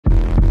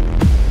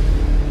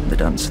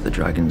Dance of the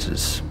Dragons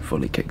has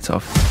fully kicked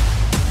off.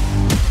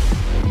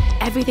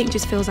 Everything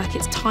just feels like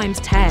it's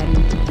times 10.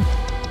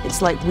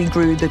 It's like we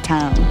grew the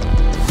town.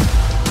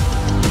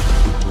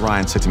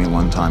 Ryan said to me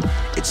one time,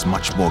 it's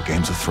much more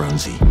Games of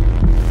Thronesy.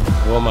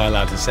 What am I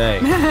allowed to say?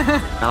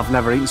 I've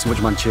never eaten so much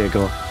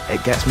manchego.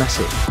 It gets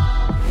messy.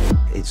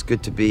 It's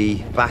good to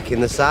be back in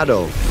the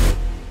saddle.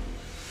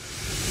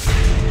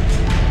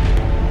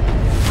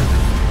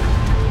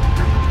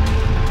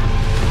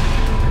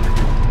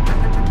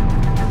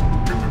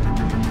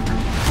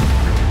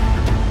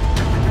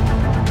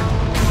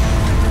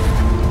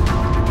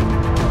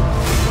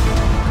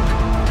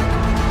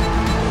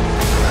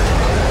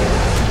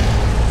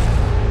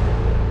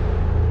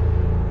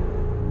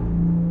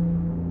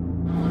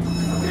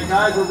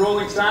 Guys, we're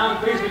rolling sound.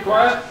 Please be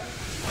quiet.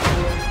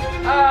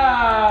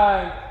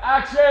 And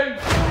action!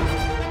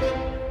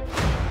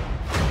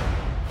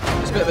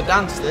 It's a bit of a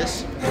dance,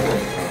 this.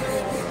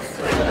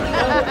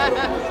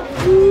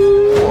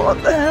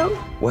 What the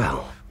hell?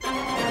 Well,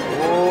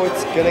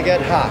 it's gonna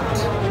get hot.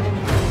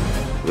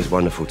 It was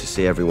wonderful to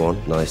see everyone.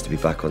 Nice to be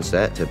back on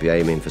set, to be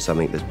aiming for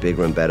something that's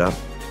bigger and better.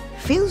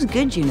 Feels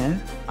good, you know.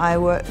 I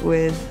work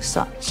with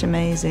such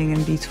amazing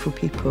and beautiful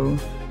people.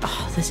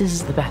 Oh, this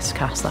is the best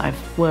cast that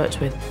I've worked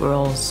with. We're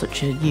all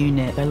such a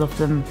unit. I love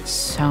them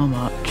so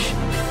much.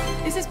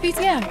 Is this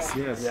BTS?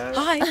 Yes.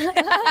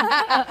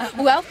 Hi.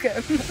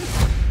 Welcome.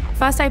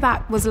 First day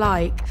back was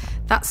like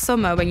that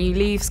summer when you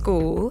leave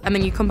school and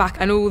then you come back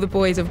and all the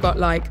boys have got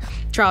like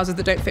trousers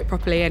that don't fit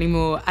properly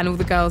anymore and all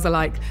the girls are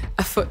like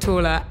a foot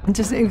taller.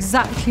 Just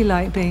exactly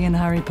like being in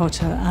Harry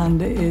Potter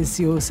and it is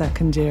your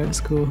second year at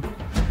school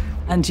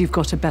and you've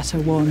got a better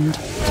wand.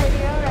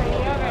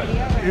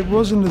 It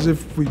wasn't as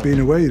if we'd been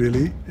away,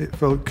 really. It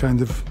felt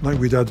kind of like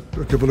we'd had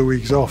a couple of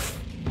weeks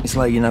off. It's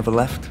like you never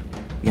left.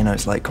 You know,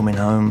 it's like coming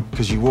home.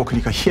 Because you walk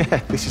and you go,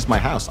 yeah, this is my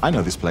house. I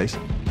know this place.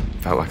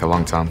 Felt like a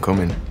long time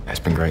coming.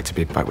 It's been great to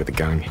be back with the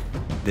gang.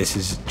 This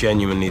is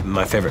genuinely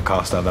my favourite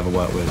cast I've ever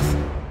worked with.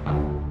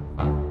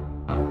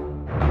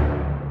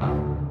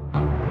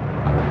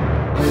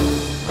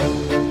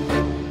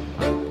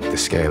 The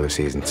scale of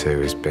season 2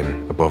 has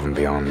been above and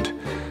beyond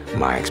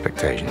my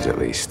expectations, at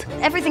least.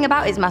 Everything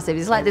about it is massive.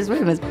 It's like this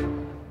room is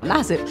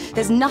massive.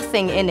 There's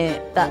nothing in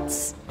it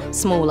that's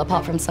small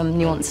apart from some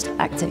nuanced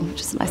acting,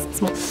 which is nice and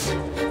small.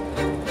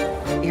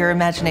 Your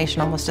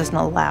imagination almost doesn't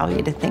allow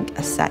you to think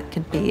a set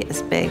could be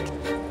as big.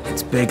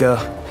 It's bigger,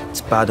 it's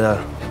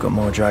badder, we've got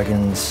more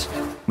dragons.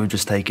 We've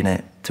just taken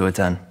it to a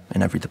 10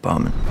 in every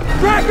department.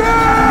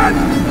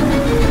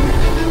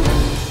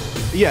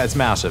 Yeah, it's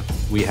massive.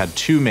 We had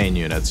 2 main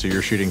units, so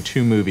you're shooting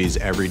 2 movies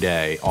every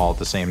day, all at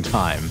the same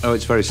time. Oh,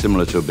 it's very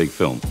similar to a big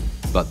film,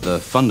 but the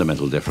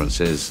fundamental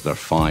difference is there are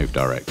 5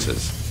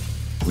 directors.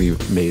 We've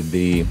made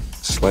the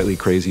slightly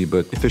crazy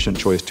but efficient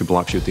choice to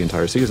block shoot the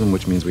entire season,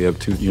 which means we have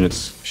 2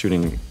 units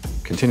shooting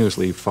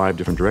continuously, 5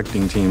 different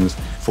directing teams,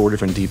 4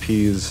 different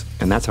DPs,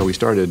 and that's how we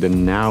started.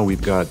 And now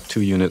we've got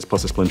 2 units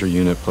plus a splinter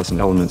unit plus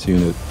an elements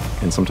unit,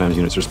 and sometimes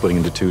units are splitting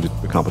into 2 to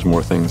accomplish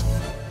more things.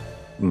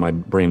 My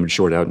brain would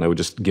short out and I would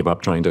just give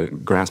up trying to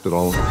grasp it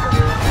all.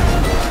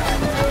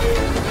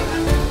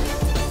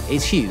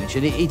 It's huge,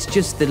 and it's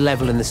just the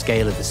level and the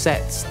scale of the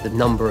sets, the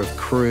number of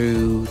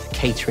crew, the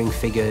catering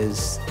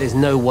figures. There's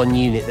no one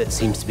unit that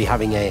seems to be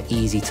having an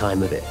easy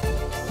time of it.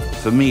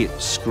 For me,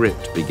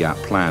 script begat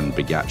plan,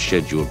 begat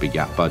schedule,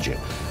 begat budget.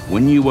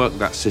 When you work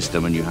that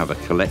system and you have a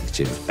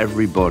collective,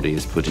 everybody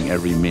is putting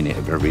every minute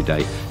of every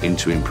day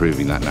into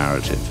improving that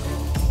narrative.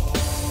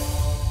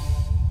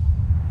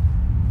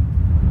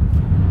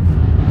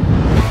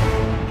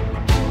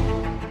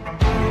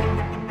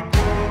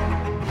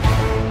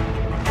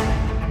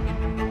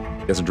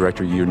 As a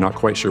director, you're not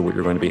quite sure what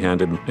you're going to be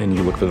handed, and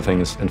you look for the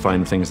things and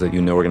find the things that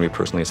you know are going to be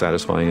personally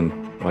satisfying.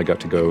 I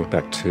got to go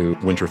back to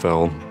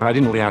Winterfell. I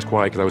didn't really ask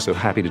why, because I was so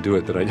happy to do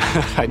it that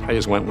I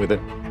just went with it.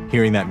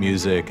 Hearing that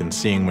music and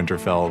seeing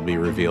Winterfell be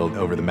revealed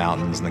over the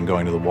mountains and then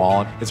going to the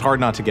wall, it's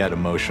hard not to get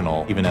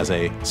emotional, even as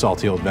a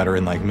salty old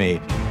veteran like me.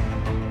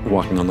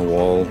 Walking on the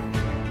wall,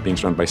 being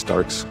surrounded by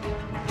Starks,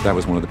 that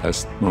was one of the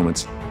best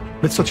moments.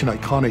 It's such an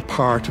iconic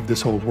part of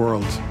this whole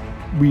world.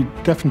 We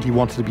definitely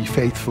wanted to be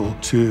faithful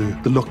to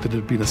the look that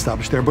had been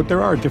established there, but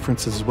there are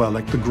differences as well.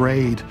 Like the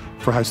grade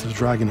for House of the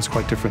Dragon is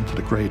quite different to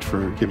the grade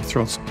for Game of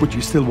Thrones. But you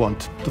still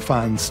want the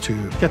fans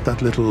to get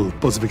that little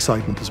buzz of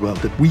excitement as well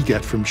that we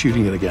get from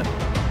shooting it again.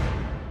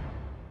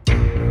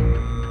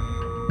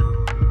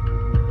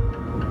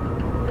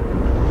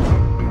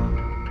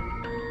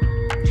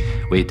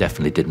 We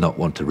definitely did not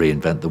want to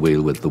reinvent the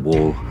wheel with the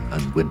wall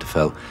and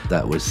Winterfell.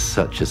 That was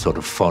such a sort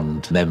of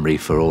fond memory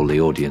for all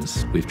the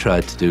audience. We've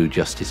tried to do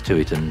justice to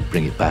it and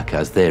bring it back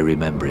as they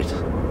remember it.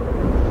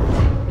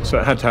 So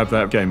it had to have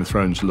that Game of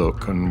Thrones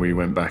look, and we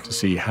went back to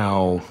see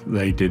how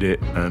they did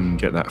it and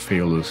get that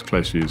feel as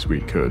closely as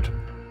we could.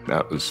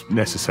 That was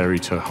necessary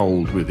to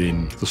hold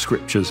within the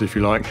scriptures, if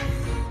you like.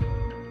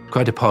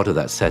 Quite a part of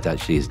that set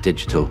actually is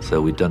digital,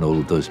 so we'd done all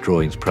of those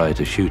drawings prior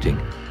to shooting.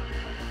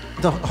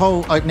 The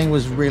whole opening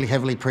was really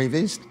heavily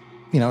prevised.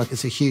 You know,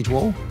 it's a huge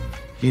wall.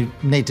 You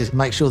need to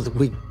make sure that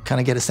we kind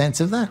of get a sense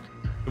of that.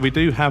 We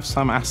do have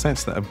some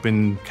assets that have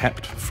been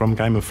kept from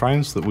Game of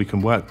Thrones that we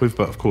can work with,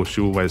 but of course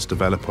you always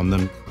develop on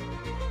them.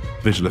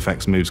 Visual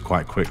effects moves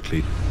quite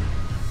quickly.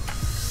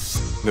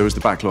 There was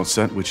the backlot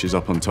set, which is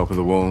up on top of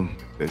the wall.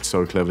 It's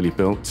so cleverly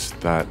built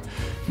that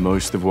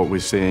most of what we're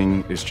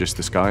seeing is just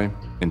the sky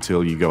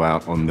until you go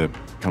out on the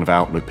kind of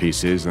outlook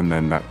pieces, and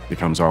then that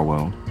becomes our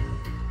world.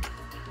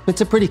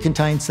 It's a pretty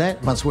contained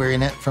set once we're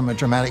in it from a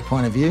dramatic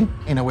point of view.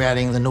 You know, we're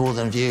adding the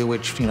northern view,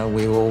 which, you know,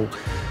 we all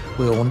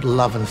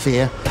love and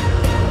fear.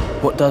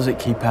 What does it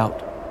keep out?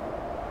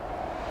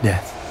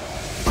 Death.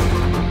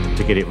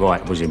 To get it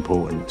right was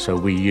important, so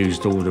we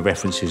used all the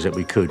references that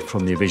we could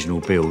from the original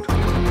build.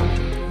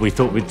 We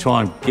thought we'd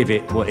try and give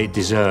it what it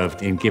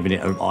deserved in giving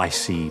it an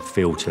icy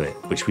feel to it,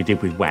 which we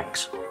did with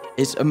wax.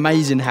 It's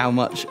amazing how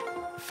much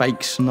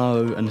fake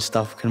snow and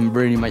stuff can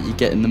really make you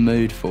get in the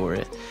mood for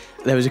it.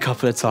 There was a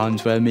couple of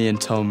times where me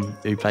and Tom,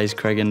 who plays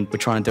Craig, and we're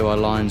trying to do our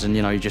lines, and,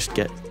 you know, you just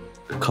get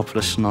a couple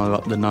of snow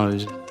up the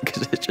nose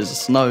because it's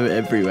just snow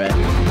everywhere.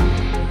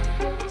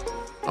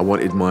 I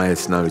wanted my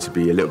snow to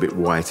be a little bit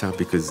whiter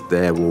because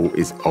their wall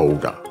is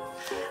older.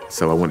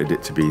 So I wanted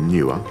it to be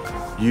newer.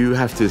 You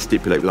have to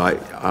stipulate,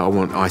 like, I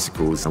want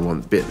icicles, I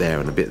want a bit there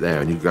and a bit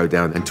there, and you go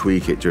down and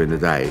tweak it during the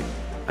day,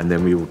 and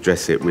then we will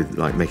dress it with,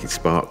 like, make it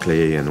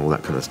sparkly and all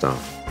that kind of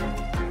stuff.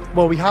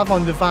 What we have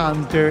on the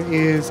van, there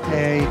is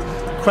a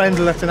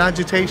crendel that's an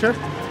agitator.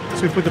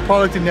 So we put the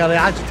product in there, it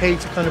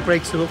agitates, it kind of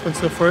breaks it up and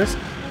stuff for us.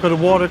 We've got a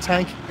water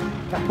tank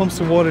that pumps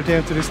the water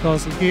down to this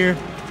nozzle here.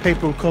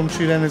 Paper will come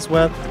through then as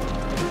well.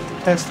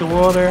 Test the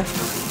water.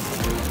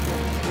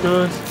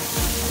 Good.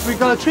 We've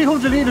got a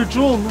 300-litre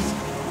drums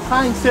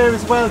tanks there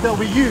as well that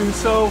we use,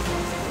 so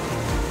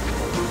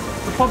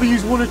we'll probably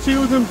use one or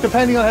two of them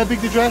depending on how big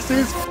the dress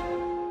is.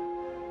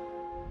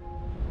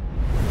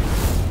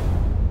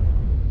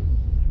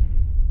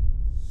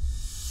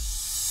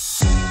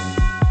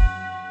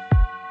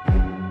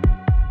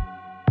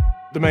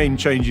 The main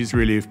changes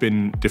really have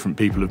been different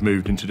people have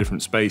moved into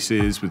different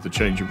spaces with the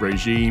change of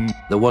regime.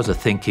 There was a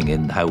thinking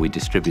in how we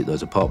distribute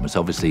those apartments.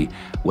 Obviously,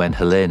 when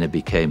Helena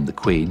became the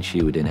queen,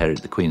 she would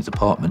inherit the queen's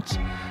apartments.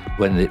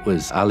 When it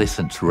was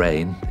Alicent's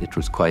reign, it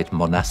was quite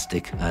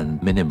monastic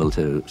and minimal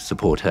to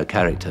support her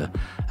character.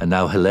 And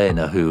now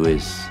Helena, who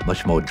is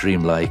much more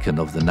dreamlike and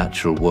of the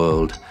natural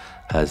world,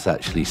 has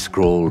actually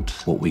scrawled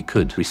what we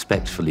could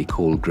respectfully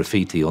call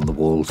graffiti on the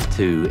walls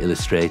to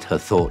illustrate her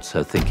thoughts,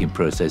 her thinking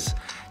process,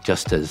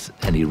 just as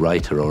any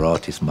writer or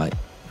artist might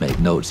make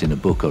notes in a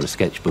book or a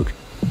sketchbook.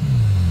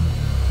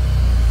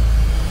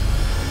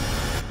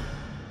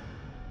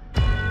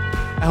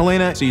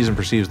 Helena sees and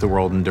perceives the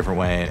world in a different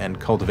way and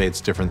cultivates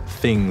different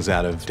things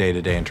out of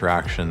day-to-day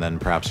interaction than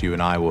perhaps you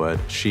and I would.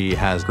 She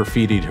has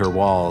graffitied her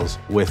walls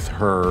with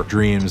her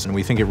dreams, and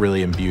we think it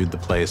really imbued the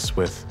place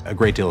with a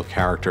great deal of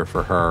character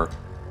for her.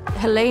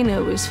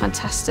 Helena was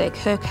fantastic.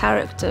 Her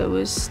character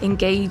was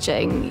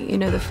engaging. You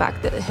know, the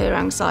fact that her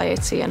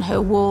anxiety and her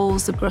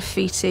walls, the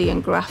graffiti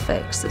and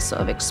graphics that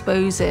sort of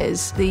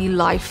exposes the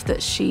life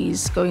that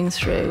she's going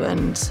through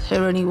and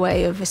her only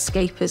way of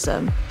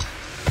escapism.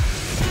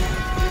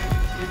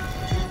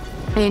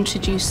 I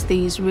introduced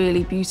these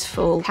really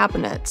beautiful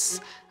cabinets,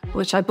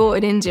 which I bought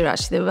in India,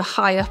 actually. They were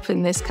high up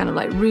in this kind of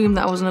like room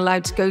that I wasn't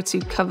allowed to go to,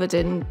 covered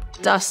in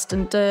dust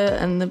and dirt,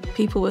 and the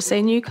people were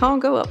saying, you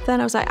can't go up there.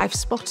 And I was like, I've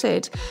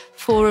spotted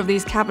 4 of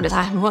these cabinets,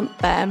 I want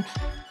them.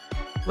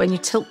 When you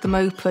tilt them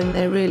open,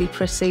 they're really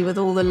pretty with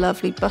all the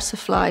lovely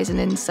butterflies and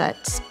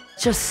insects.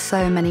 Just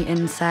so many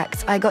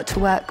insects. I got to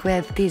work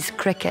with these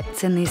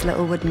crickets in these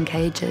little wooden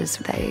cages.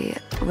 They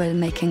were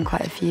making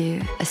quite a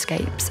few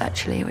escapes,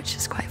 actually, which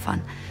is quite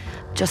fun.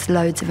 Just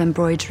loads of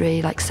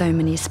embroidery, like so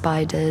many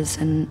spiders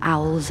and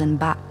owls and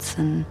bats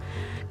and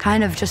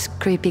kind of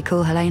just creepy,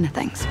 cool Helena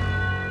things.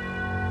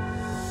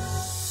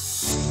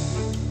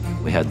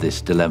 We had this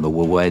dilemma,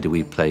 well, where do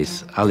we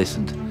place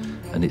Alicent?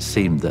 And it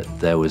seemed that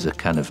there was a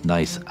kind of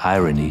nice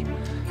irony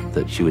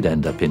that she would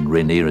end up in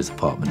Rhaenyra's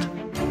apartment.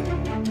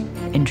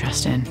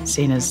 Interesting,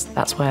 seeing as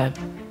that's where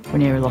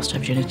Rhaenyra lost her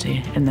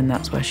virginity, and then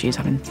that's where she's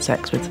having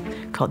sex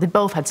with Cole. They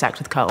both had sex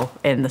with Cole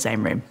in the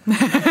same room.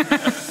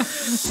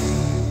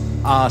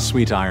 Ah,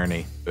 sweet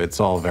irony.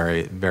 It's all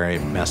very, very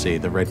messy.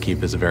 The Red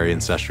Keep is a very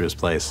incestuous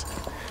place.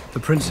 The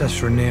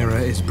Princess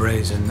Rhaenyra is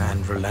brazen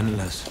and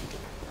relentless.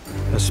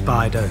 A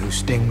spider who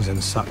stings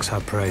and sucks her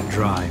prey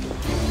dry.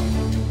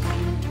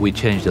 We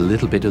changed a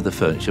little bit of the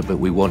furniture, but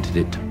we wanted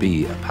it to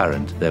be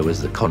apparent. There was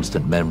the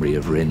constant memory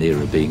of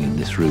Rhaenyra being in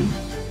this room.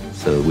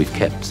 So we've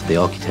kept the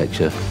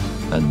architecture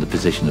and the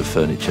position of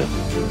furniture.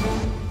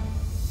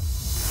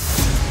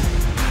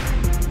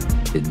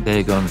 In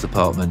Aegon's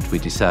apartment, we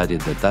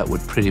decided that that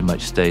would pretty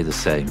much stay the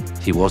same.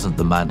 He wasn't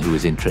the man who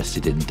was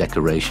interested in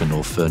decoration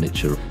or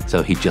furniture,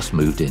 so he just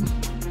moved in.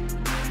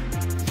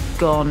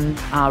 Gone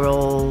are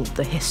all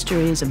the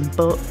histories and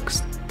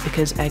books,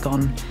 because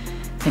Aegon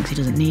thinks he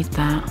doesn't need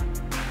that.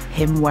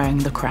 Him wearing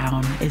the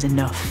crown is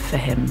enough for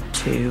him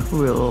to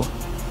rule.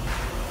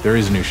 There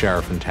is a new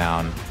sheriff in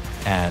town,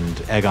 and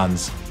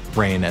Aegon's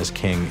reign as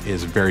king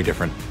is very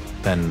different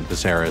than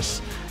Viserys.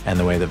 and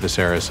the way that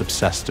Viserys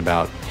obsessed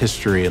about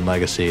history and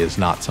legacy is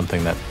not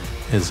something that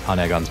is on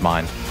Aegon's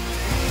mind.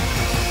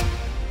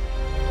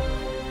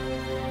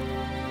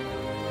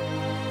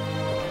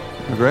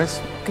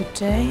 Grace? Good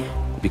day.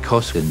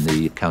 Because in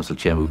the council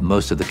chamber,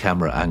 most of the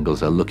camera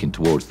angles are looking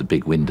towards the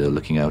big window,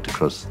 looking out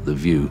across the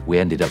view. We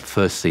ended up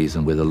first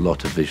season with a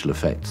lot of visual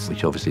effects,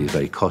 which obviously is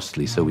very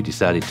costly, so we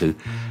decided to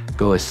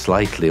go a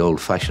slightly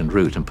old-fashioned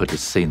route and put a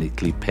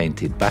scenically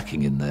painted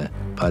backing in there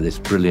by this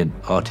brilliant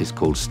artist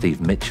called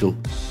Steve Mitchell.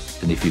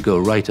 And if you go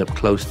right up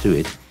close to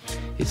it,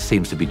 it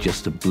seems to be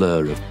just a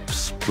blur of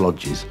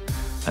splodges.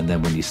 And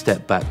then when you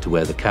step back to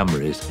where the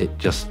camera is, it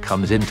just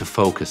comes into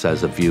focus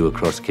as a view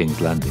across King's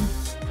Landing.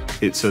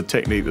 It's a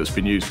technique that's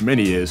been used for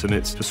many years, and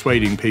it's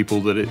persuading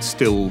people that it's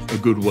still a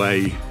good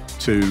way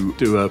to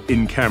do a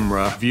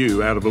in-camera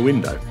view out of a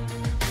window.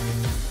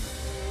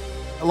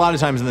 A lot of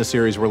times in this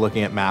series, we're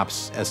looking at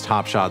maps as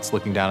top shots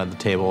looking down at the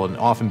table, and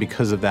often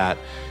because of that,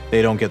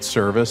 they don't get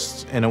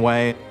serviced in a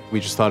way. We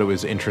just thought it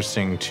was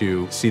interesting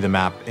to see the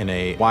map in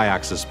a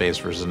y-axis space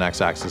versus an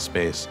x-axis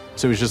space.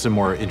 So it was just a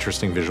more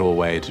interesting visual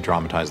way to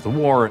dramatize the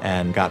war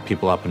and got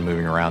people up and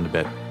moving around a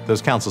bit.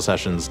 Those council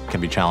sessions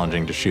can be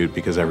challenging to shoot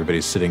because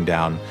everybody's sitting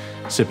down,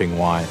 sipping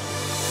wine.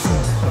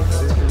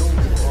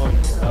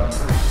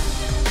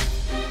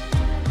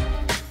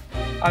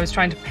 I was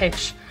trying to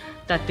pitch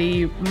that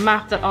the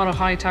map that Otto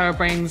Hightower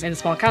brings in a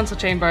small council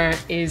chamber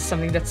is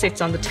something that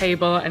sits on the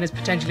table and is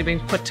potentially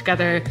being put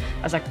together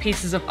as like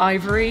pieces of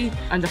ivory.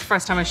 And the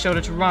first time I showed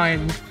it to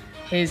Ryan,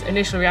 his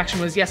initial reaction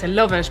was, yes, I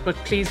love it, but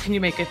please can you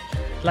make it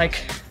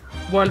like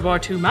World War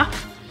II map?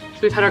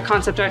 We've had our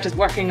concept artist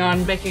working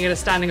on making it a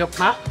standing up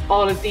map.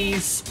 All of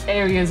these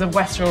areas of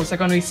Westeros are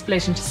going to be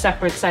split into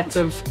separate sets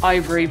of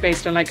ivory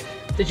based on like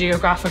the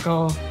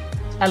geographical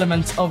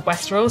elements of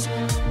Westeros.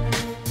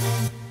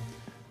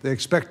 They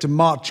expect to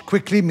march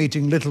quickly,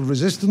 meeting little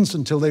resistance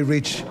until they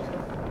reach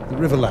the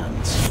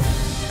Riverlands.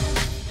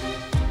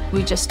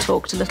 We just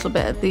talked a little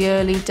bit at the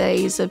early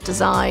days of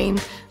design,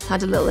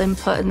 had a little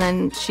input, and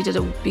then she did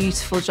a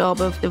beautiful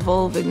job of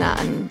evolving that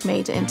and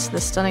made it into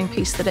the stunning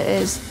piece that it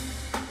is.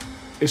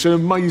 It's an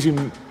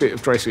amazing bit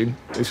of dressing.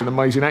 It's an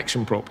amazing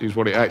action prop, is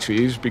what it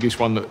actually is. Biggest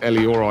one that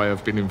Ellie or I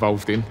have been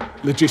involved in.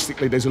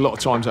 Logistically, there's a lot of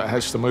times that it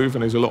has to move,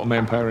 and there's a lot of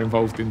manpower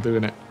involved in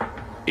doing it.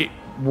 It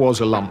was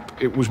a lump.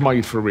 It was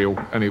made for real,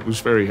 and it was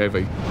very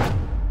heavy.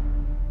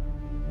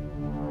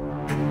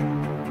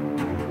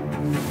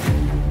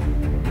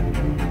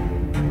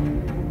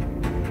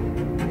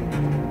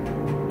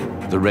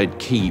 The Red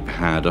Keep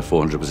had a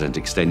 400%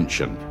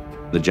 extension.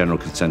 The general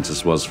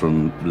consensus was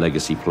from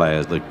legacy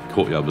players, the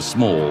courtyard was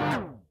small.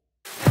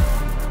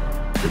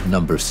 The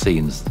number of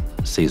scenes,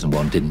 season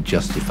one didn't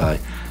justify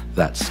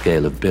that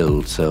scale of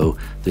build, so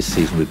this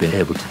season we've been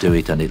able to do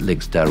it, and it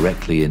links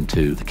directly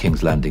into the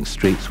King's Landing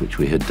streets, which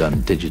we had done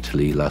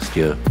digitally last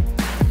year.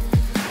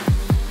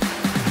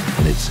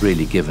 And it's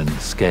really given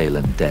scale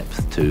and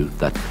depth to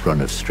that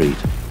run of street.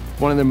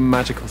 One of the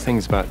magical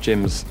things about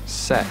Jim's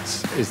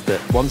sets is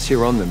that once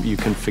you're on them, you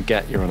can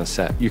forget you're on a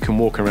set. You can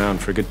walk around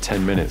for a good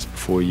 10 minutes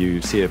before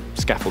you see a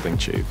scaffolding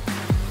tube.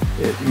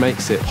 It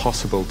makes it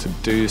possible to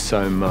do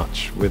so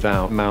much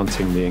without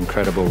mounting the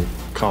incredible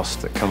costs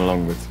that come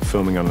along with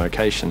filming on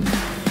location.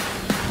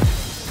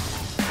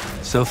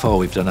 So far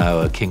we've done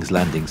our King's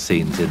Landing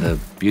scenes in a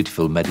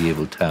beautiful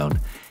medieval town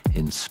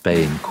in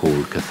Spain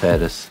called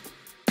Cáceres.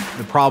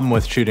 The problem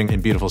with shooting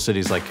in beautiful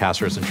cities like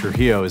Cáceres and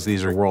Trujillo is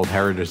these are World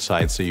Heritage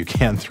sites, so you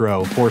can't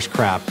throw horse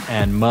crap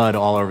and mud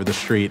all over the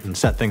street and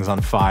set things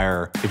on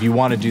fire. If you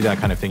want to do that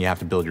kind of thing, you have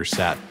to build your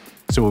set.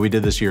 So what we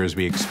did this year is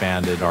we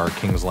expanded our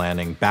King's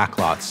Landing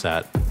backlot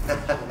set.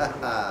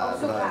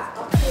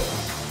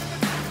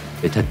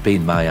 It had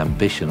been my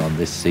ambition on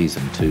this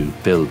season to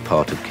build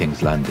part of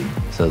King's Landing,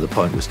 so the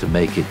point was to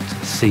make it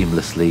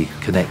seamlessly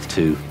connect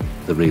to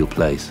the real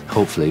place.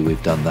 Hopefully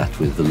we've done that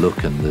with the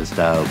look and the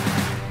style.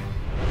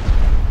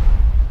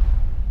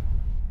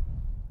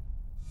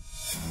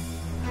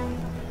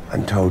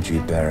 I'm told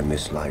you'd bear a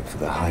mislike for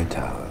the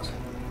Hightowers.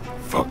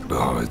 Fuck the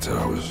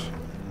Hightowers.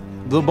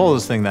 The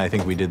boldest thing that I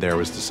think we did there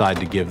was decide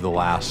to give the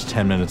last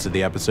 10 minutes of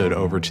the episode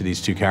over to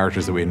these two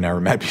characters that we had never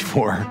met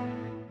before.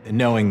 And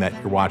knowing that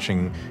you're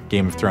watching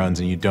Game of Thrones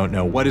and you don't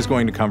know what is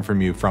going to come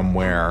from you from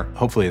where,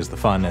 hopefully is the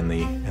fun and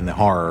the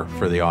horror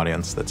for the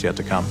audience that's yet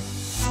to come.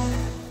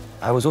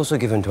 I was also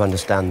given to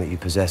understand that you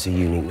possess a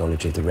unique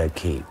knowledge of the Red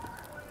Keep.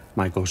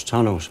 Michael's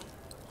tunnels.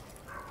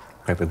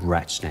 Great big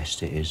rat's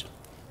nest it is.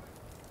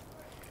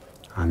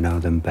 I know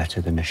them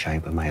better than the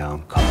shape of my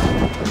arm.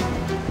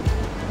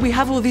 We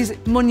have all these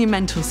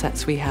monumental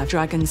sets. We have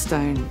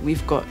Dragonstone,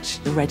 we've got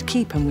the Red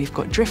Keep, and we've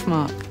got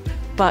Driftmark.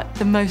 But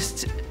the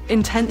most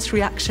intense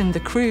reaction the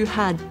crew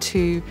had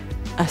to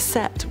a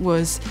set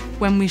was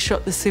when we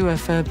shot the sewer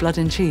for Blood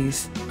and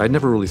Cheese. I'd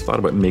never really thought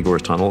about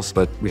Maegor's tunnels,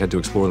 but we had to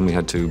explore them, we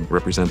had to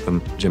represent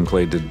them. Jim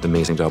Clay did an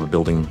amazing job of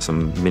building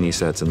some mini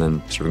sets and then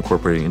sort of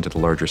incorporating into the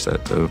larger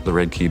set of the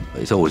Red Keep.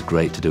 It's always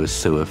great to do a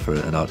sewer for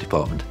an art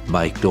department.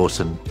 Mike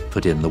Dawson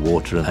put in the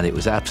water and it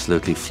was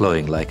absolutely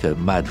flowing like a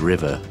mad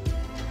river.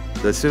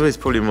 The sewer is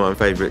probably my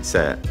favourite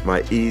set,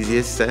 my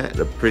easiest set,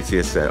 the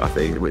prettiest set, I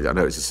think, which I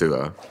know it's a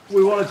sewer.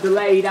 We want to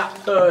delay that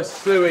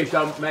first sewage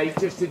dump, mate,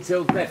 just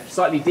until they're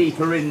slightly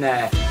deeper in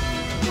there.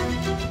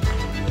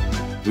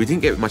 We didn't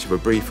get much of a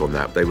brief on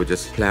that. They were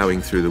just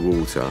ploughing through the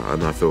water,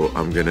 and I thought,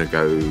 I'm going to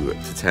go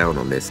to town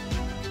on this.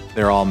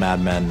 They're all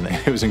madmen.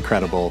 It was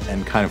incredible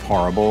and kind of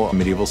horrible. A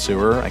medieval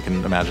sewer, I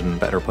can imagine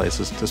better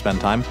places to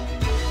spend time.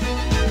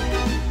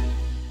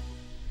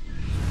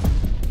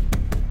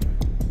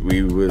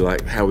 We were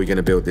like, how are we going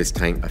to build this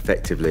tank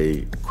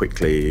effectively,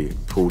 quickly,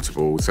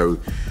 portable? So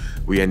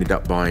we ended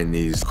up buying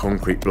these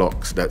concrete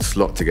blocks that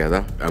slot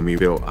together, and we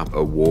built up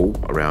a wall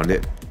around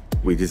it.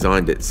 We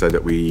designed it so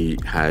that we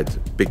had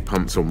big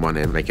pumps on one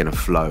end making a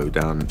flow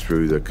down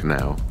through the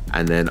canal.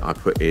 And then I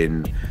put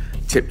in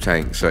tip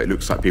tanks so it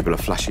looks like people are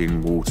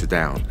flushing water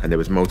down. And there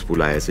was multiple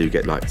layers, so you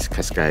get like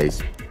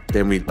cascades.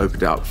 Then we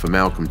opened it up for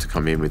Malcolm to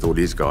come in with all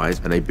his guys,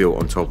 and they built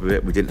on top of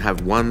it. We didn't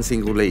have one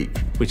single leak.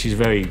 Which is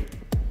very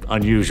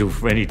unusual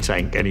for any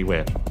tank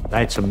anywhere. They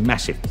had some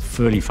massive,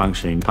 fully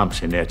functioning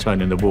pumps in there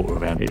turning the water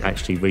around. It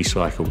actually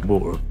recycled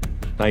water.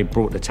 They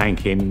brought the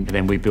tank in, and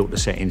then we built the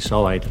set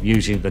inside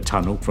using the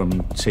tunnel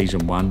from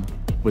season 1.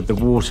 With the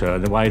water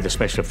and the way the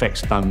special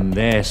effects done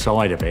their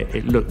side of it,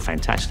 it looked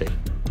fantastic.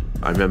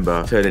 I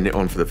remember turning it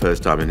on for the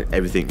first time and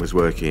everything was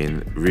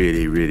working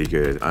really, really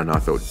good. And I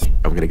thought,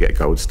 I'm going to get a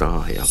gold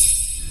star here.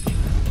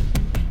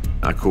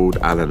 I called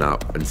Alan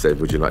up and said,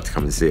 would you like to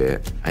come and see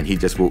it? And he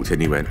just walked in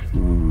and he went,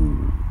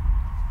 ooh.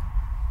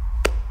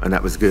 And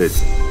that was good.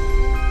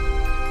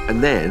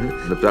 And then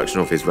the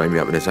production office rang me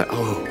up and they said,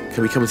 oh,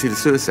 can we come and see the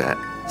sewer set?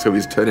 So we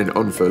was turning it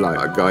on for like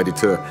a guided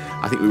tour.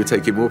 I think we were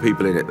taking more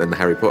people in it than the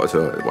Harry Potter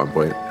tour at one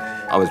point.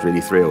 I was really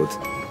thrilled.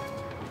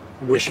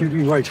 We're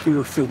shooting right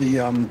here for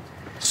the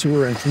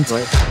sewer entrance.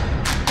 Right.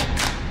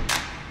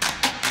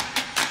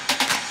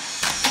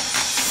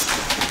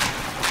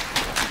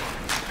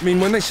 I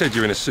mean, when they said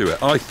you're in a sewer,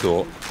 I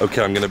thought,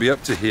 OK, I'm going to be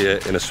up to here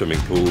in a swimming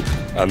pool,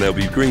 and there'll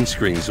be green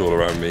screens all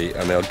around me,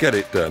 and they'll get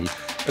it done.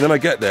 And then I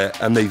get there,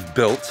 and they've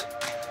built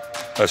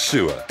a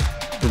sewer.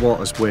 The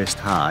water's waist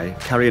high,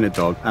 carrying a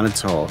dog and a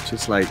torch.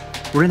 It's like,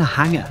 we're in a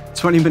hangar,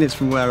 20 minutes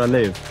from where I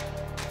live.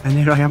 And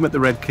here I am at the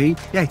Red Keep.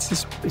 Yeah,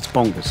 it's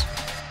bonkers.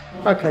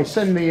 OK,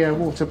 send the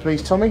water,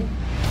 please, Tommy.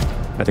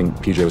 I think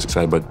PJ was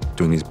excited about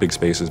doing these big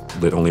spaces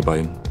lit only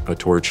by a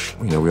torch.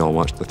 You know, we all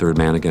watched The Third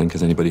Man again,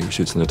 because anybody who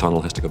shoots in the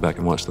tunnel has to go back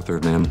and watch The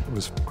Third Man. It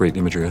was great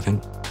imagery, I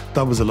think.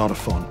 That was a lot of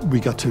fun.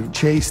 We got to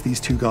chase these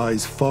two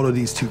guys, follow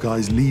these two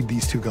guys, lead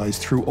these two guys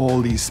through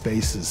all these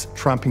spaces,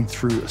 tramping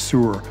through a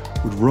sewer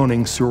with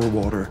running sewer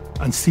water,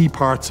 and see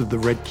parts of the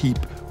Red Keep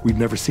we'd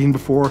never seen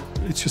before.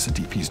 It's just a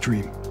DP's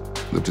dream.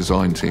 The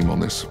design team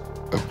on this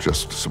have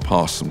just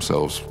surpassed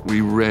themselves.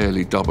 We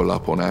rarely double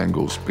up on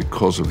angles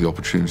because of the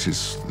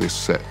opportunities this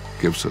set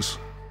gives us.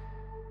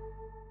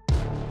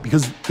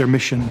 Because their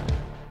mission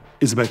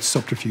is about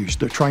subterfuge.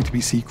 They're trying to be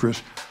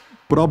secret,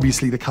 but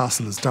obviously the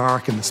castle is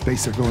dark and the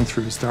space they're going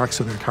through is dark,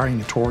 so they're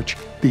carrying a torch.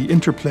 The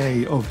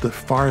interplay of the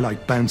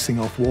firelight bouncing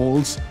off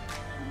walls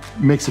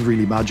makes it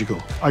really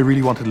magical. I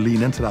really wanted to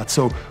lean into that,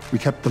 so we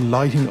kept the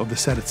lighting of the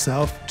set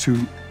itself to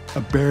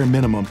a bare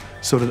minimum,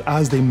 so that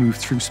as they moved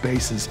through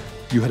spaces,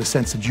 you had a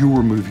sense that you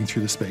were moving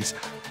through the space.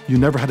 You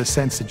never had a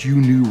sense that you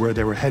knew where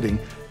they were heading.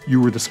 You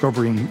were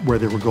discovering where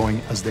they were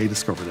going as they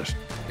discovered it.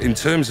 In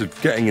terms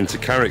of getting into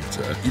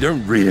character, you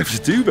don't really have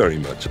to do very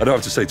much. I don't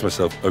have to say to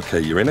myself, OK,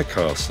 you're in a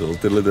castle,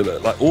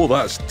 like all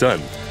that's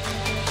done.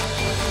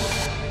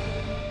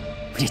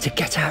 We need to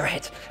get our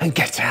head and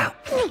get out.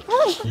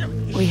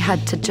 We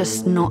had to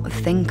just not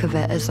think of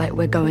it as like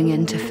we're going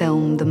in to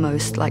film the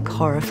most like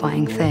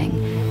horrifying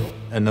thing.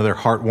 Another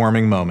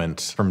heartwarming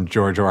moment from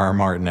George R.R.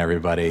 Martin,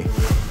 everybody.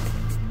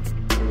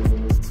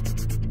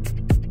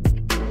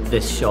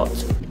 This shot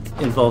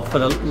involved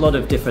quite a lot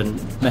of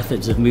different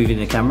methods of moving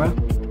the camera.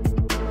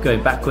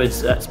 Going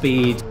backwards at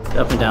speed,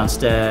 up and down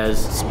stairs,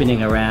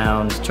 spinning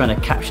around, trying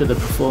to capture the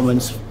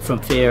performance from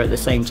fear at the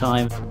same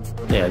time.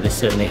 Yeah, this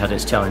certainly had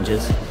its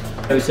challenges.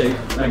 So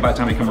by the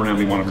time we come around,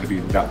 we want her to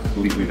be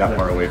legally that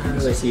far away from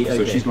us. Okay.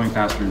 So she's going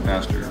faster and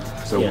faster.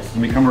 So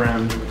when we come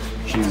around,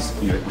 she's,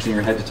 we're seeing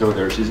her head to toe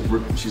there. She's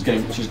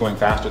going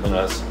faster than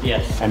us.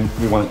 Yes. And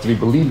we want it to be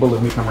believable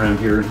that we come around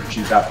here,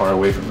 she's that far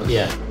away from us.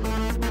 Yeah.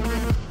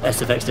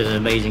 SFX did an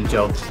amazing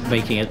job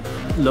making it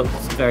look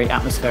very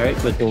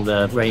atmospheric with all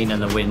the rain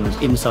and the wind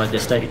inside the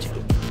stage.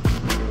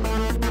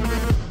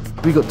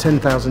 We've got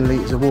 10,000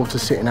 litres of water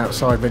sitting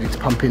outside ready to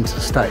pump into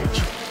the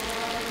stage.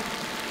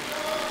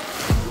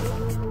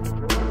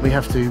 We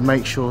have to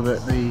make sure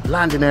that the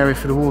landing area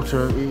for the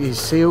water is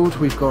sealed.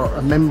 We've got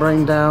a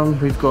membrane down,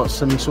 we've got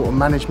some sort of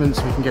management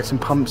so we can get some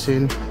pumps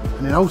in.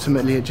 And then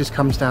ultimately it just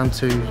comes down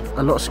to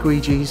a lot of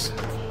squeegees,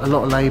 a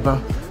lot of labour,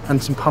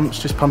 and some pumps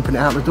just pumping it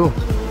out the door.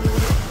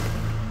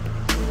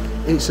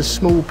 It's a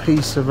small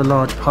piece of a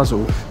large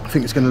puzzle. I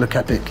think it's going to look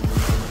epic.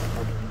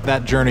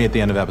 That journey at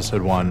the end of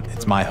episode 1,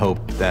 it's my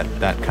hope that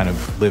that kind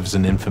of lives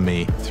in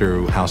infamy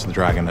through House of the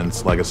Dragon and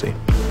its legacy.